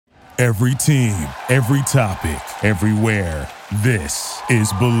Every team, every topic, everywhere. This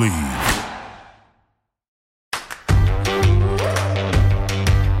is Believe.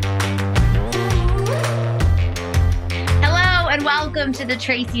 Hello and welcome to the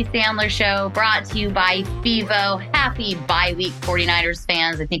Tracy Sandler Show, brought to you by FIVO. Happy bye-week 49ers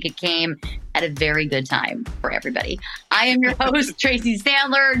fans. I think it came at a very good time for everybody. I am your host, Tracy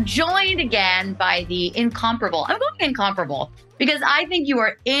Sandler, joined again by the incomparable. I'm going incomparable because I think you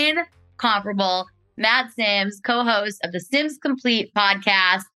are incomparable. Matt Sims, co-host of the Sims Complete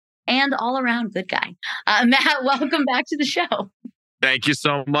podcast and all-around good guy. Matt, welcome back to the show. Thank you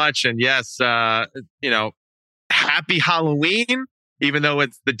so much. And yes, happy Halloween, even though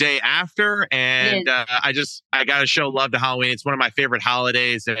it's the day after. And I got to show love to Halloween. It's one of my favorite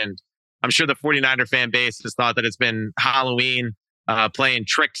holidays. And I'm sure the 49er fan base has thought that it's been Halloween playing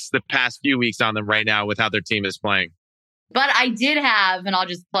tricks the past few weeks on them right now with how their team is playing. But I did have, and I'll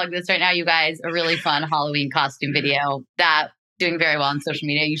just plug this right now, you guys, a really fun Halloween costume video that doing very well on social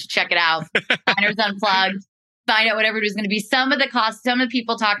media. You should check it out. Niners Unplugged. Find out whatever it was going to be. Some of the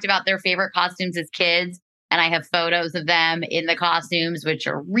people talked about their favorite costumes as kids, and I have photos of them in the costumes, which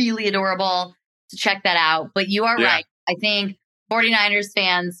are really adorable. So check that out. But you are right. I think 49ers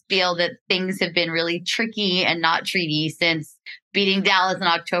fans feel that things have been really tricky and not treaty since beating Dallas on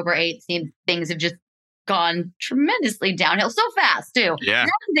October 8th. Things have just gone tremendously downhill so fast, too. Yeah. That's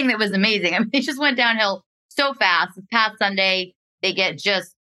the thing that was amazing. I mean, they just went downhill so fast. This past Sunday, they get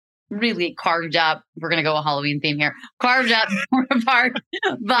just really carved up. We're going to go a Halloween theme here. Carved up, torn apart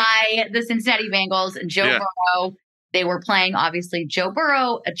by the Cincinnati Bengals and Joe Burrow. They were playing, obviously, Joe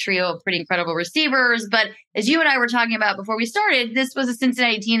Burrow, a trio of pretty incredible receivers. But as you and I were talking about before we started, this was a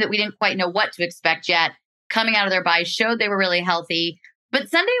Cincinnati team that we didn't quite know what to expect yet. Coming out of their bye, showed they were really healthy. But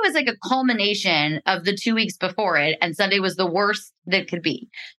Sunday was like a culmination of the 2 weeks before it. And Sunday was the worst that could be.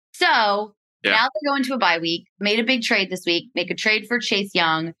 So now they go into a bye week, made a big trade this week, make a trade for Chase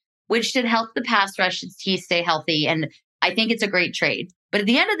Young, which should help the pass rush team stay healthy. And I think it's a great trade. But at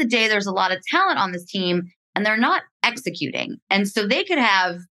the end of the day, there's a lot of talent on this team and they're not executing. And so they could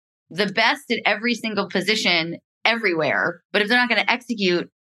have the best at every single position everywhere. But if they're not going to execute,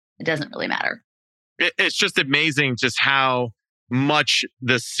 it doesn't really matter. It's just amazing just how much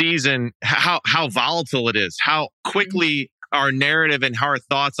the season, how volatile it is, how quickly our narrative and our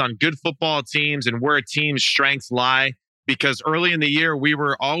thoughts on good football teams and where a team's strengths lie. Because early in the year,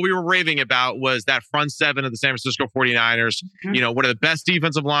 all we were raving about was that front seven of the San Francisco 49ers, one of the best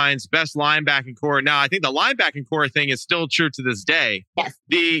defensive lines, best linebacking core. Now, I think the linebacking core thing is still true to this day. Yes.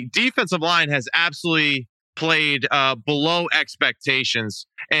 The defensive line has absolutely played below expectations.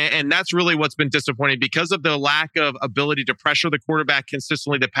 And that's really what's been disappointing because of the lack of ability to pressure the quarterback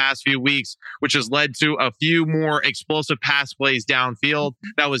consistently the past few weeks, which has led to a few more explosive pass plays downfield.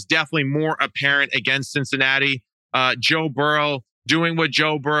 That was definitely more apparent against Cincinnati. Joe Burrow doing what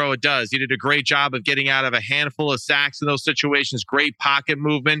Joe Burrow does. He did a great job of getting out of a handful of sacks in those situations, great pocket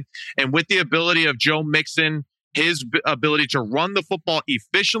movement. And with the ability of Joe Mixon, his ability to run the football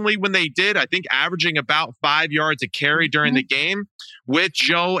efficiently when they did, I think averaging about 5 yards a carry during the game with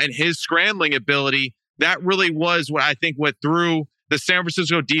Joe and his scrambling ability, that really was what threw the San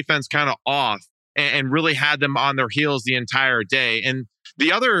Francisco defense kind of off and really had them on their heels the entire day. And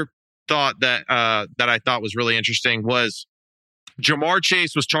the other thought that I thought was really interesting was Ja'Marr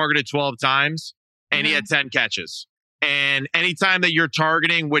Chase was targeted 12 times and he had 10 catches. And anytime that you're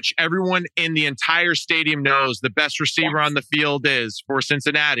targeting, which everyone in the entire stadium knows the best receiver on the field is for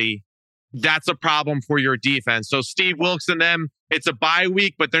Cincinnati, that's a problem for your defense. So Steve Wilks and them, it's a bye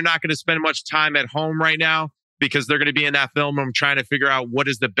week, but they're not going to spend much time at home right now because they're going to be in that film room trying to figure out what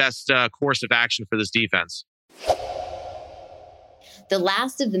is the best course of action for this defense. The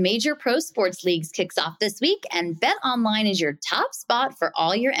last of the major pro sports leagues kicks off this week, and BetOnline is your top spot for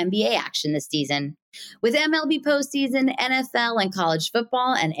all your NBA action this season. With MLB postseason, NFL, and college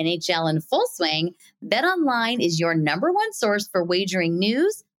football and NHL in full swing, BetOnline is your number one source for wagering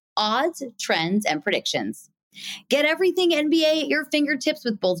news, odds, trends, and predictions. Get everything NBA at your fingertips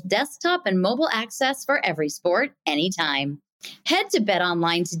with both desktop and mobile access for every sport, anytime. Head to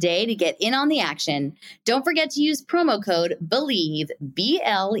BetOnline today to get in on the action. Don't forget to use promo code BELIEVE,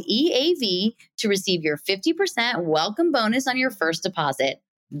 BLEAV, to receive your 50% welcome bonus on your first deposit.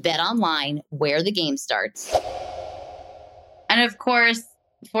 BetOnline, where the game starts. And of course,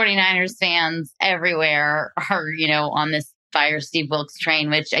 49ers fans everywhere are, on this fire Steve Wilks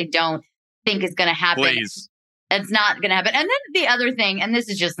train, which I don't think is going to happen. Please. It's not going to happen. And then the other thing, and this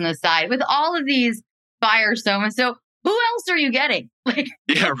is just an aside, with all of these fire so-and-so, who else are you getting? Right.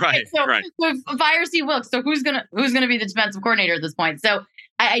 Fire Steve Wilks. So who's gonna be the defensive coordinator at this point? So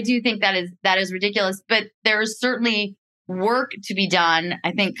I do think that is ridiculous, but there's certainly work to be done.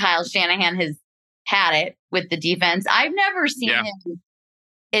 I think Kyle Shanahan has had it with the defense. I've never seen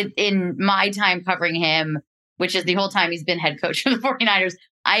him in my time covering him, which is the whole time he's been head coach of the 49ers.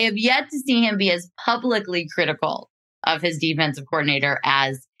 I have yet to see him be as publicly critical of his defensive coordinator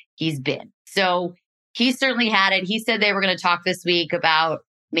as he's been. So he certainly had it. He said they were going to talk this week about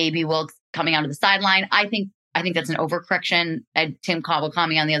maybe Wilks coming onto the sideline. I think that's an overcorrection. Tim Cobble called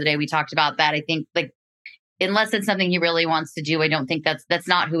me on the other day. We talked about that. I think unless it's something he really wants to do, I don't think that's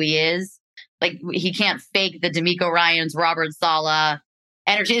not who he is. He can't fake the DeMeco Ryans, Robert Saleh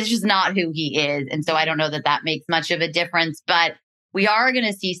energy. It's just not who he is. And so I don't know that makes much of a difference, but we are going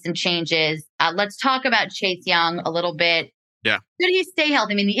to see some changes. Let's talk about Chase Young a little bit. Yeah. Should he stay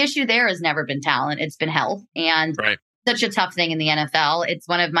healthy? I mean, the issue there has never been talent. It's been health, and such a tough thing in the NFL. It's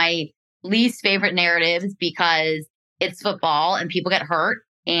one of my least favorite narratives because it's football and people get hurt.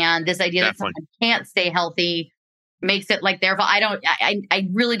 And this idea that someone can't stay healthy makes it like their fault. I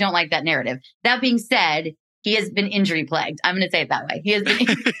really don't like that narrative. That being said, he has been injury plagued. I'm going to say it that way. He has been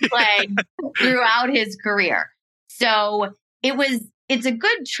injury plagued throughout his career. So it's a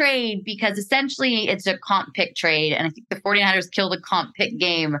good trade because essentially it's a comp pick trade. And I think the 49ers kill the comp pick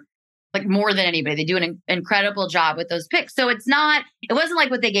game more than anybody. They do an incredible job with those picks. So it wasn't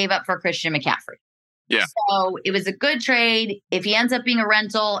like what they gave up for Christian McCaffrey. Yeah. So it was a good trade. If he ends up being a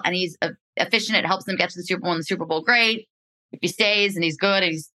rental and he's efficient, it helps them get to the Super Bowl and the Super Bowl, great. If he stays and he's good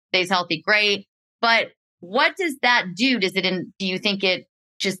and he stays healthy, great. But what does that do? Do you think it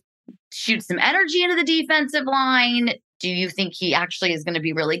just shoots some energy into the defensive line? Do you think he actually is going to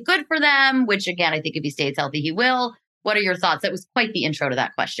be really good for them? Which again, I think if he stays healthy, he will. What are your thoughts? That was quite the intro to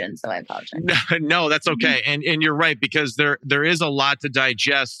that question, so I apologize. No, that's okay. And you're right, because there is a lot to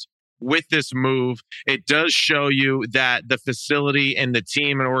digest with this move. It does show you that the facility and the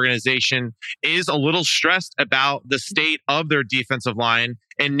team and organization is a little stressed about the state of their defensive line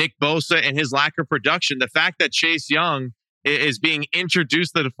and Nick Bosa and his lack of production. The fact that Chase Young is being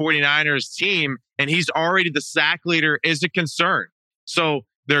introduced to the 49ers team and he's already the sack leader is a concern. So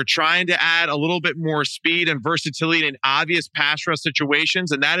they're trying to add a little bit more speed and versatility in obvious pass rush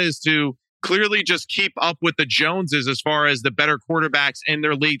situations. And that is to clearly just keep up with the Joneses as far as the better quarterbacks in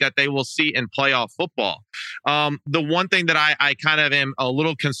their league that they will see in playoff football. The one thing that I kind of am a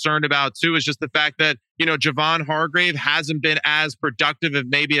little concerned about too is just the fact that, Javon Hargrave hasn't been as productive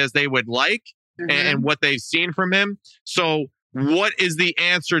as they would like and what they've seen from him. So what is the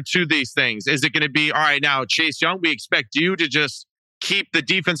answer to these things? Is it going to be, all right, now Chase Young, we expect you to just keep the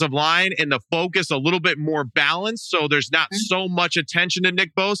defensive line and the focus a little bit more balanced so there's not so much attention to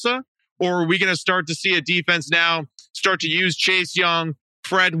Nick Bosa? Or are we going to start to see a defense now start to use Chase Young,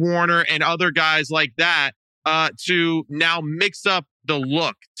 Fred Warner, and other guys like that to now mix up the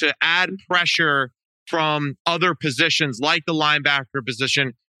look, to add pressure from other positions like the linebacker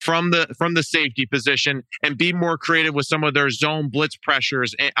position, from the safety position, and be more creative with some of their zone blitz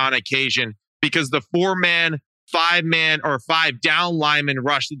pressures on occasion? Because the 4-man, 5-man, or 5-down lineman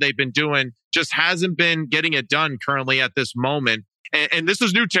rush that they've been doing just hasn't been getting it done currently at this moment. And this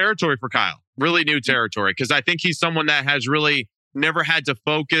is new territory for Kyle, really new territory, because I think he's someone that has really never had to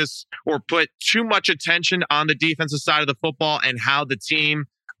focus or put too much attention on the defensive side of the football and how the team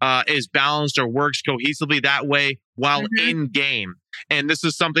is balanced or works cohesively that way while in game. And this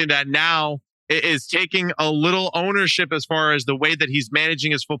is something that now is taking a little ownership as far as the way that he's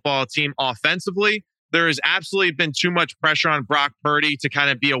managing his football team offensively. There has absolutely been too much pressure on Brock Purdy to kind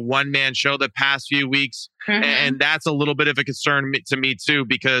of be a one-man show the past few weeks. And that's a little bit of a concern to me too,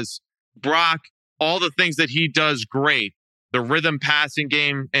 because Brock, all the things that he does great, the rhythm passing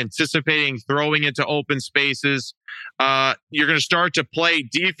game, anticipating, throwing into open spaces, you're going to start to play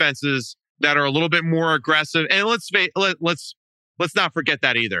defenses that are a little bit more aggressive. And let's not forget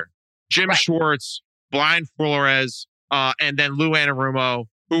that either. Jim Schwartz, Brian Flores, and then Lou Anarumo,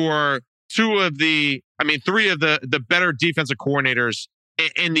 who are three of the better defensive coordinators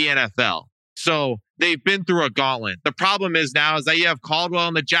in the NFL. So they've been through a gauntlet. The problem is now is that you have Caldwell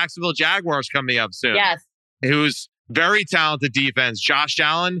and the Jacksonville Jaguars coming up soon. Yes. Who's very talented defense. Josh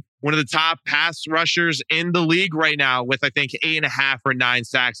Allen, one of the top pass rushers in the league right now with, I think, 8.5 or 9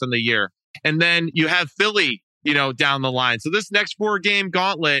 sacks on the year. And then you have Philly, down the line. So this next 4-game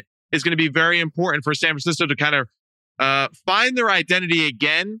gauntlet is going to be very important for San Francisco to kind of find their identity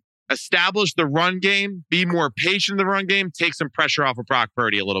again, establish the run game, be more patient in the run game, take some pressure off of Brock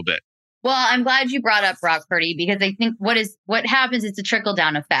Purdy a little bit. Well, I'm glad you brought up Brock Purdy because I think what happens is a trickle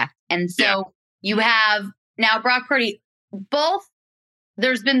down effect. And so you have now Brock Purdy,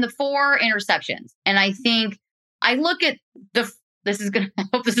 there's been the 4 interceptions. And I think I look at I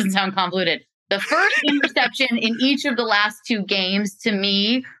hope this doesn't sound convoluted. The first interception in each of the last two games, to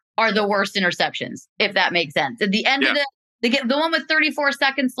me, are the worst interceptions, if that makes sense. At the end of the one with 34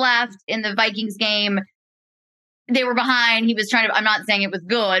 seconds left in the Vikings game, they were behind. He was trying to, I'm not saying it was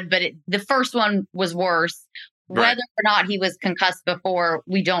good, but the first one was worse. Right. Whether or not he was concussed before,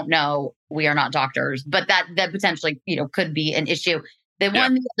 we don't know. We are not doctors, but that potentially, could be an issue. The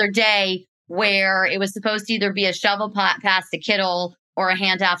one the other day where it was supposed to either be a shovel pass to Kittle or a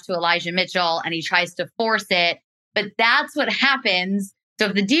handoff to Elijah Mitchell, and he tries to force it. But that's what happens. So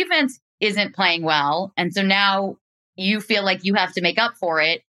if the defense isn't playing well, and so now you feel like you have to make up for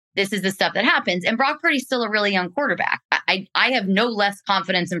it, this is the stuff that happens. And Brock Purdy's still a really young quarterback. I have no less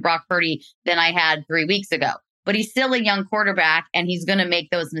confidence in Brock Purdy than I had 3 weeks ago. But he's still a young quarterback, and he's going to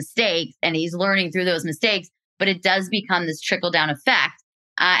make those mistakes, and he's learning through those mistakes. But it does become this trickle-down effect.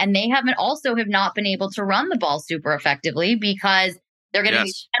 And they have not been able to run the ball super effectively because they're getting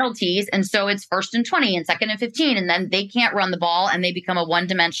these penalties. And so it's 1st and 20 and 2nd and 15, and then they can't run the ball, and they become a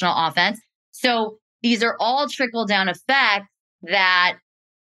one-dimensional offense. So these are all trickle-down effects that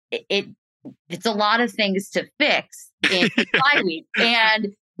it's a lot of things to fix in 5 weeks.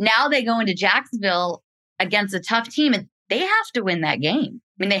 And now they go into Jacksonville against a tough team, and they have to win that game.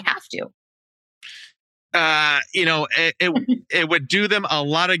 I mean, they have to. It would do them a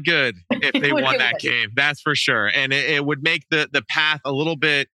lot of good if they won that game. That's for sure. And it would make the path a little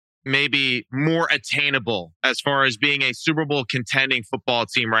bit maybe more attainable as far as being a Super Bowl contending football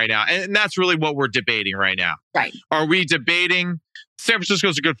team right now. And that's really what we're debating right now. Right. Are we debating San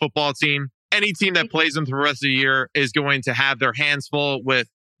Francisco's a good football team? Any team that plays them for the rest of the year is going to have their hands full with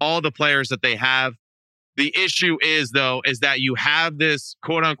all the players that they have. The issue is that you have this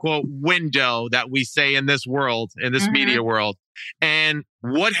quote unquote window that we say in this world, in this media world. And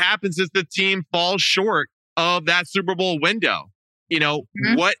what happens if the team falls short of that Super Bowl window?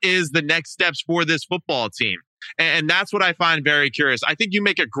 What is the next steps for this football team? And that's what I find very curious. I think you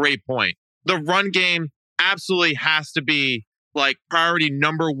make a great point. The run game absolutely has to be like priority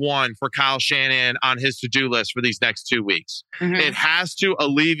number one for Kyle Shanahan on his to-do list for these next 2 weeks. It has to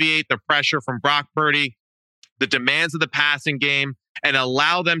alleviate the pressure from Brock Purdy, the demands of the passing game, and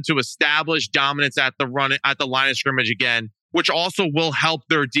allow them to establish dominance at the line of scrimmage again, which also will help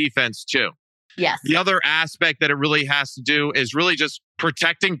their defense too. Yes. The other aspect that it really has to do is really just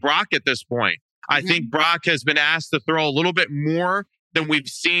protecting Brock at this point. I think Brock has been asked to throw a little bit more than we've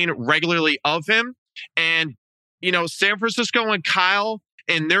seen regularly of him. And, San Francisco and Kyle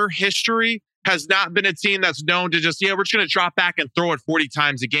in their history has not been a team that's known to just, we're just going to drop back and throw it 40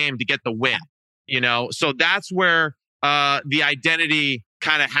 times a game to get the win. So that's where the identity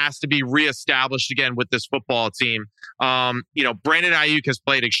kind of has to be reestablished again with this football team. Brandon Ayuk has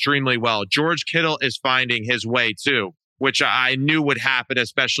played extremely well. George Kittle is finding his way too, which I knew would happen,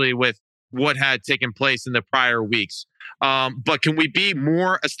 especially with what had taken place in the prior weeks. But can we be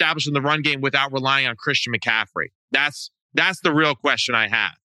more established in the run game without relying on Christian McCaffrey? That's the real question I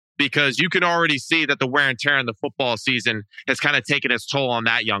have, because you can already see that the wear and tear in the football season has kind of taken its toll on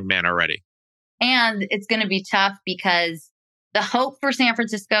that young man already. And it's going to be tough because the hope for San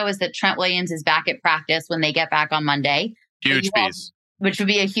Francisco is that Trent Williams is back at practice when they get back on Monday. Huge piece. Which would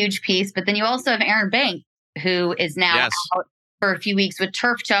be a huge piece. But then you also have Aaron Banks, who is now out for a few weeks with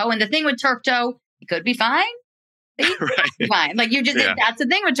turf toe. And the thing with turf toe, he could be fine. He could be fine. Like that's the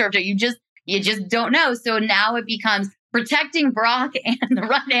thing with turf toe. You just don't know. So now it becomes protecting Brock and the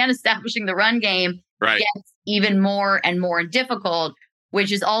run and establishing the run game gets even more and more difficult,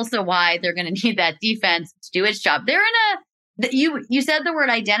 which is also why they're going to need that defense to do its job. They're in you said the word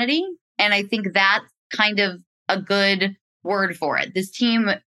identity, and I think that's kind of a good word for it. This team,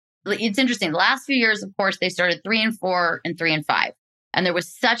 it's interesting. The last few years, of course, they started 3-4 and 3-5. And there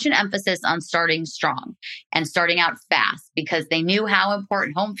was such an emphasis on starting strong and starting out fast because they knew how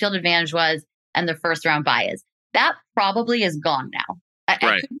important home field advantage was and the first round bye is. That probably is gone now. I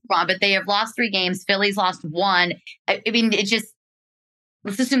could be wrong, but they have lost 3 games. Philly's lost 1. I mean, it just,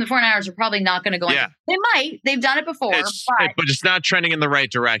 let's assume the 49ers are probably not going to go on. They might. They've done it before. But it's not trending in the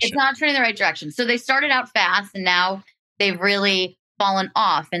right direction. It's not trending in the right direction. So they started out fast, and now they've really fallen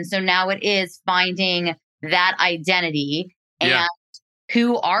off. And so now it is finding that identity. And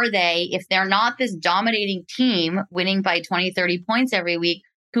who are they? If they're not this dominating team winning by 20, 30 points every week,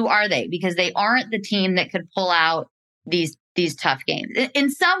 who are they? Because they aren't the team that could pull out these tough games. In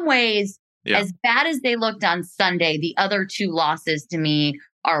some ways, as bad as they looked on Sunday, the other 2 losses to me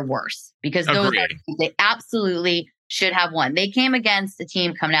are worse because those they absolutely should have won. They came against a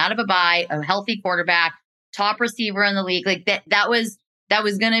team coming out of a bye, a healthy quarterback, top receiver in the league. Like that that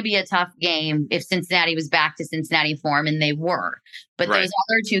was going to be a tough game if Cincinnati was back to Cincinnati form, and they were. But Right. those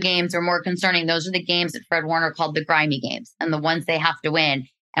other two games are more concerning. Those are the games that Fred Warner called the grimy games, and the ones they have to win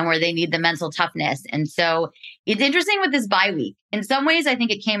and where they need the mental toughness. And so it's interesting with this bye week. In some ways, I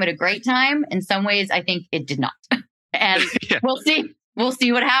think it came at a great time. In some ways, I think it did not. And Yeah. we'll see. We'll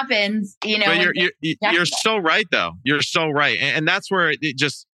see what happens. You know, But you're so right, though. You're so right. And that's where it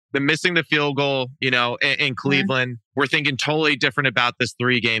just the missing the field goal, in Cleveland, we're thinking totally different about this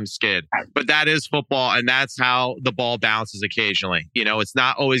 3-game skid. But that is football, and that's how the ball bounces occasionally. It's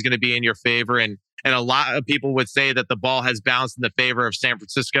not always going to be in your favor. And a lot of people would say that the ball has bounced in the favor of San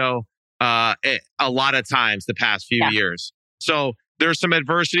Francisco a lot of times the past few years. So there's some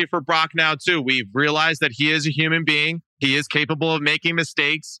adversity for Brock now, too. We've realized that he is a human being. He is capable of making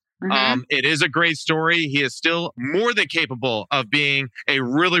mistakes. It is a great story. He is still more than capable of being a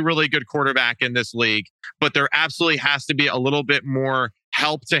really, really good quarterback in this league. But there absolutely has to be a little bit more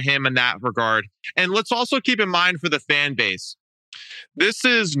help to him in that regard. And let's also keep in mind for the fan base, this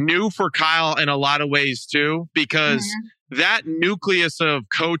is new for Kyle in a lot of ways, too, because that nucleus of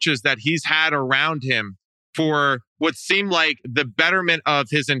coaches that he's had around him for what seemed like the betterment of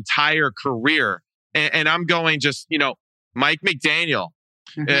his entire career. And I'm going just, Mike McDaniel,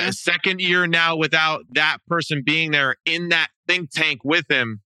 second year now without that person being there in that think tank with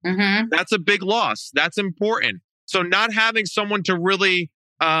him. That's a big loss. That's important. So not having someone to really,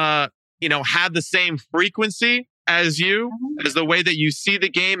 have the same frequency as you, as the way that you see the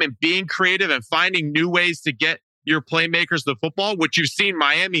game and being creative and finding new ways to get your playmakers the football, which you've seen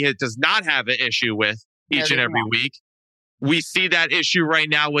Miami does not have an issue with each and every week. We see that issue right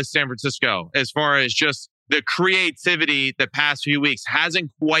now with San Francisco as far as just the creativity the past few weeks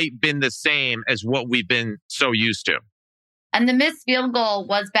hasn't quite been the same as what we've been so used to. And the missed field goal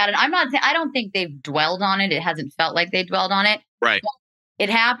was bad. And I don't think they've dwelled on it. It hasn't felt like they dwelled on it. Right. It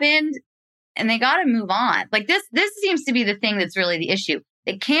happened and they got to move on. Like this seems to be the thing that's really the issue.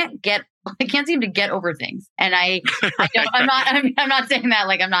 They can't seem to get over things. And I'm not saying that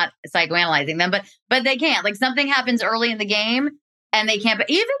like I'm not psychoanalyzing them, but they can't. Like something happens early in the game and they can't. But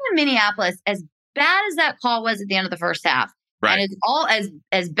even in Minneapolis, as bad as that call was at the end of the first half, and it's all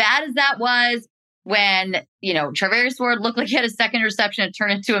as bad as that was when, Charvarius Ward looked like he had a second reception and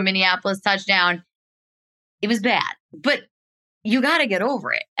turned into a Minneapolis touchdown. It was bad, but you got to get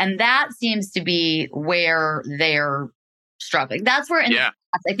over it. And that seems to be where they're struggling. That's where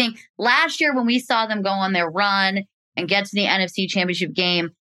I think last year when we saw them go on their run and get to the NFC Championship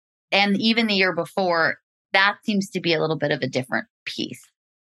game, and even the year before, that seems to be a little bit of a different piece.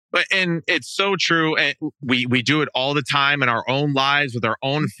 And it's so true. And we do it all the time in our own lives with our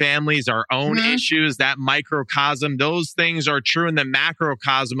own families, our own issues, that microcosm. Those things are true in the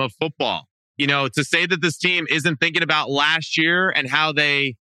macrocosm of football. To say that this team isn't thinking about last year and how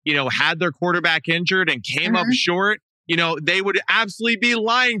they, had their quarterback injured and came up short, they would absolutely be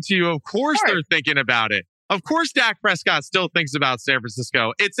lying to you. Of course they're thinking about it. Of course, Dak Prescott still thinks about San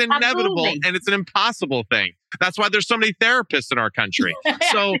Francisco. It's inevitable and it's an impossible thing. That's why there's so many therapists in our country.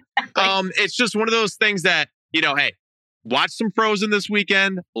 So it's just one of those things that, hey, watch some Frozen this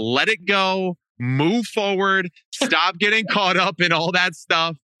weekend, let it go, move forward, stop getting caught up in all that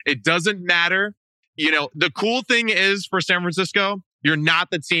stuff. It doesn't matter. The cool thing is for San Francisco, you're not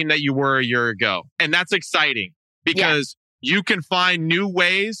the team that you were a year ago. And that's exciting because you can find new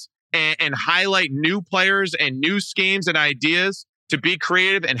ways and highlight new players and new schemes and ideas to be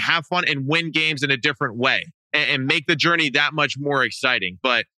creative and have fun and win games in a different way and make the journey that much more exciting.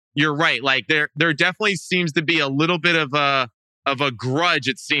 But you're right. Like there definitely seems to be a little bit of a grudge,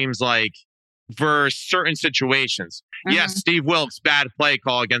 it seems like, for certain situations. Yes, Steve Wilkes, bad play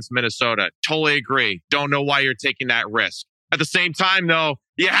call against Minnesota. Totally agree. Don't know why you're taking that risk. At the same time, though,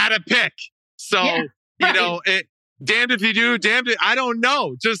 you had a pick. So, damned if you do, damned if I don't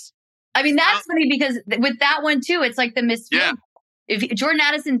know. That's funny because with that one too, it's like the missed field. If Jordan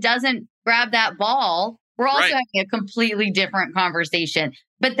Addison doesn't grab that ball, we're also having a completely different conversation.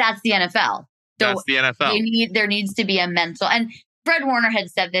 But that's the NFL. So that's the NFL. There needs to be a mental. And Fred Warner had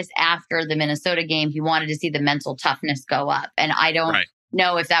said this after the Minnesota game. He wanted to see the mental toughness go up. And I don't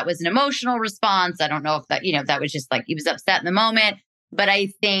know if that was an emotional response. I don't know if that, if that was just like he was upset in the moment. But I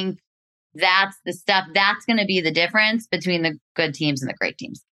think that's the stuff that's going to be the difference between the good teams and the great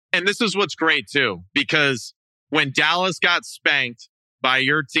teams. And this is what's great, too, because when Dallas got spanked by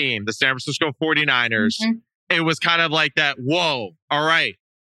your team, the San Francisco 49ers, it was kind of like that, whoa, all right.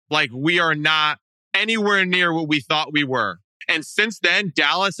 Like we are not anywhere near what we thought we were. And since then,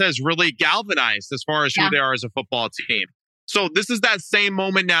 Dallas has really galvanized as far as who they are as a football team. So this is that same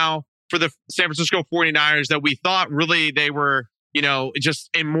moment now for the San Francisco 49ers that we thought really they were just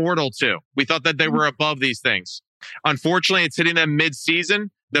immortal to. We thought that they were above these things. Unfortunately, it's hitting them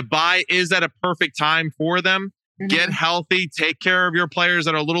mid-season. The bye is at a perfect time for them. Get healthy, take care of your players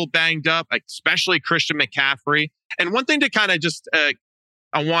that are a little banged up, especially Christian McCaffrey. And one thing to kind of just,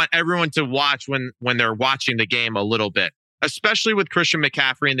 I want everyone to watch when they're watching the game a little bit, especially with Christian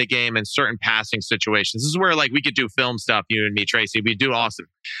McCaffrey in the game and certain passing situations. This is where we could do film stuff, you and me, Tracy. We do awesome.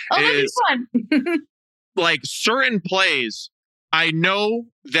 Oh, that'd be fun. Certain plays, I know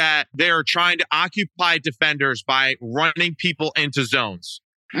that they are trying to occupy defenders by running people into zones.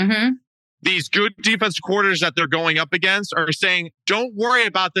 These good defense coordinators that they're going up against are saying, don't worry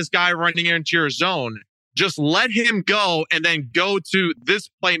about this guy running into your zone. Just let him go and then go to this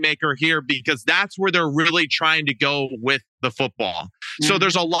playmaker here, because that's where they're really trying to go with the football. So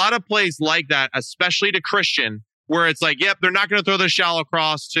there's a lot of plays like that, especially to Christian, where it's yep, they're not going to throw the shallow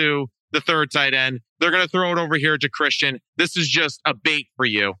cross to the third tight end. They're going to throw it over here to Christian. This is just a bait for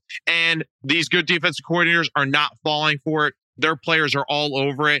you. And these good defensive coordinators are not falling for it. Their players are all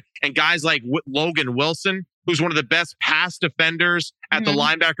over it. And guys like Logan Wilson, who's one of the best pass defenders at the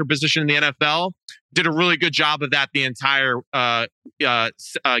linebacker position in the NFL, did a really good job of that the entire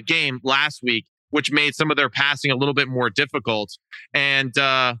game last week, which made some of their passing a little bit more difficult. And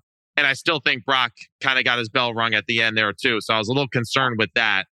I still think Brock kind of got his bell rung at the end there too. So I was a little concerned with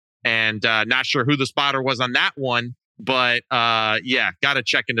that, and not sure who the spotter was on that one, but got to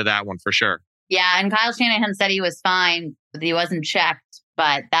check into that one for sure. Yeah, and Kyle Shanahan said he was fine, but he wasn't checked.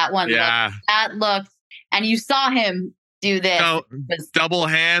 But that one, looked, and you saw him do this. Double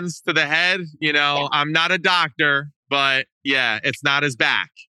hands to the head. I'm not a doctor, but it's not his back.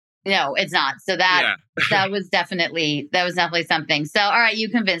 No, it's not. So that was definitely something. So, all right, you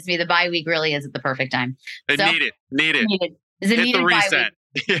convinced me. The bye week really is at the perfect time. Needed. Is it Hit needed the reset. bye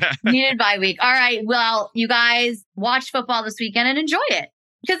week? Yeah. Needed bye week. All right. Well, you guys watch football this weekend and enjoy it,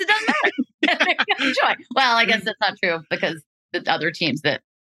 because it doesn't matter. Enjoy. Well, I guess that's not true, because the other teams that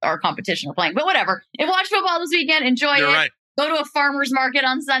are competition are playing. But whatever. And watch football this weekend. Enjoy it. Right. Go to a farmer's market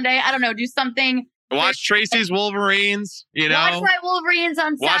on Sunday. I don't know. Do something. Watch Tracy's Wolverines, Watch my Wolverines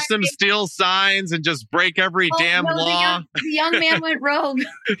on Saturday. Watch them steal signs and just break every damn law. The young man went rogue.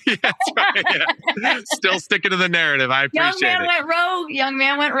 That's right. Yeah. Still sticking to the narrative. I appreciate it. Young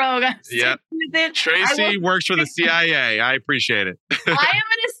man went rogue. Yep. Tracy works for the CIA. I appreciate it. I am going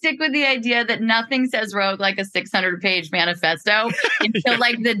to stick with the idea that nothing says rogue like a 600-page manifesto until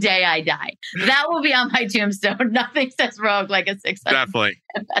the day I die. That will be on my tombstone. Nothing says rogue like a 600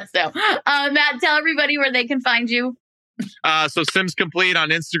 manifesto. Matt, tell everybody where they can find you. So Sims Complete on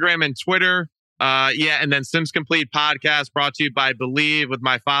Instagram and Twitter. And then Sims Complete podcast brought to you by Believe with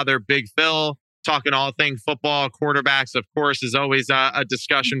my father, Big Phil, talking all things football. Quarterbacks, of course, is always a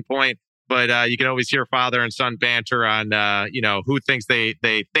discussion point. But you can always hear father and son banter on, who thinks they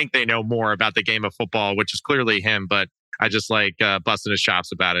think they know more about the game of football, which is clearly him. But I just like busting his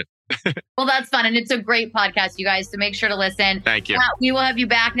chops about it. Well, that's fun. And it's a great podcast, you guys. So make sure to listen. Thank you. We will have you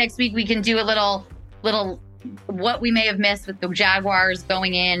back next week. We can do a little what we may have missed with the Jaguars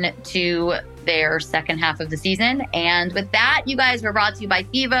going into their second half of the season. And with that, you guys, we're brought to you by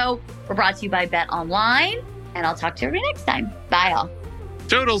Fivo. We're brought to you by Bet Online. And I'll talk to everybody next time. Bye, all.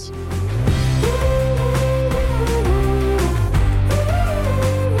 Toodles.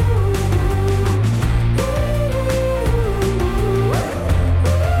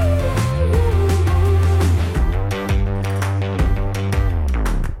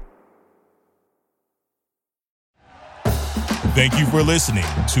 Thank you for listening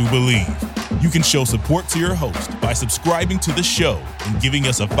to Believe. You can show support to your host by subscribing to the show and giving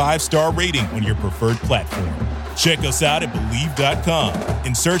us a 5-star rating on your preferred platform. Check us out at Believe.com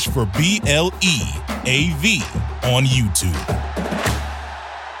and search for BLEAV on YouTube.